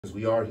Because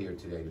we are here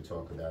today to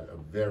talk about a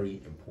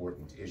very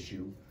important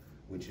issue,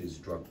 which is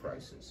drug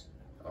prices.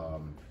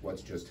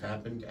 What's just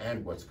happened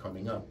and what's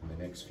coming up in the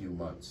next few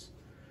months.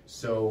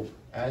 So,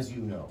 as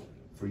you know,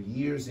 for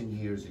years and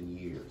years and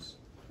years,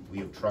 we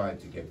have tried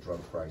to get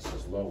drug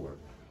prices lower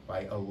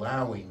by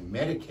allowing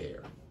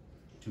Medicare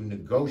to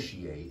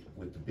negotiate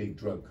with the big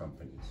drug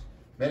companies.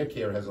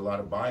 Medicare has a lot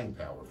of buying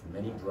power. For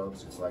many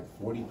drugs, it's like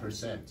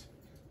 40%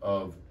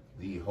 of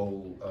the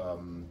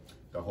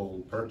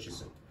whole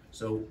purchasing.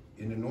 So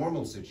in a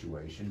normal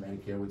situation,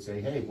 Medicare would say,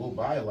 hey, we'll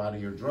buy a lot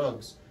of your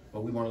drugs,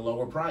 but we want a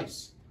lower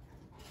price.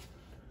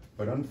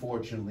 But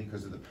unfortunately,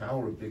 because of the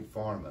power of Big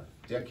Pharma,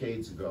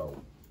 decades ago,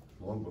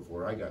 long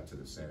before I got to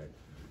the Senate,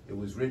 it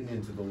was written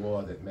into the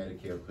law that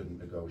Medicare couldn't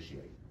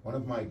negotiate. One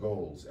of my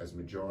goals as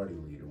majority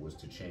leader was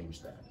to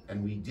change that.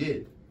 And we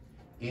did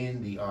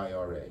in the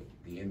IRA,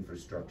 the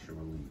Infrastructure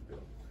Relief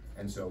Bill.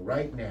 And so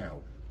right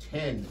now,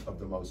 10 of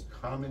the most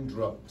common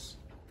drugs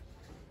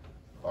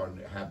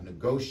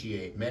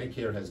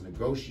Medicare has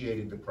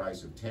negotiated the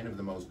price of 10 of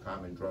the most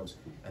common drugs,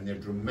 and they're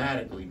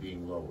dramatically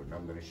being lowered. And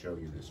I'm going to show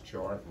you this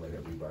chart and let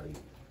everybody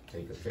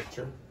take a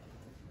picture.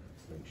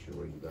 Make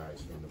sure you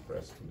guys from the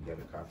press can get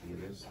a copy of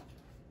this.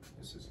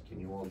 Can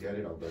you all get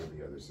it? I'll go to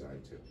the other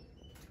side too.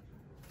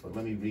 But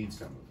let me read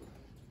some of them,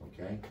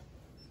 okay?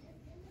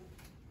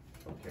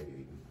 Okay,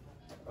 Eden.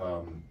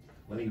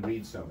 Let me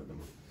read some of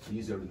them.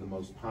 These are the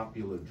most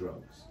popular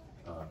drugs.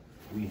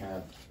 We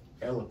have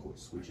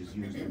Eliquis, which is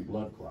used in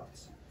blood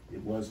clots.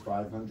 It was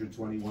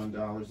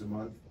 $521 a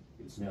month.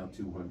 It's now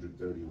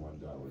 $231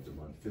 a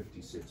month,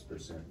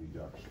 56%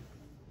 reduction.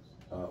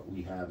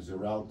 We have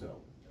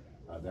Xarelto.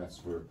 That's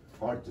for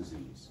heart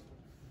disease.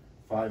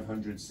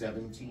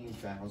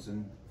 $517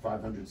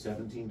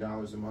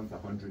 a month,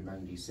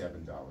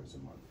 $197 a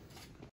month.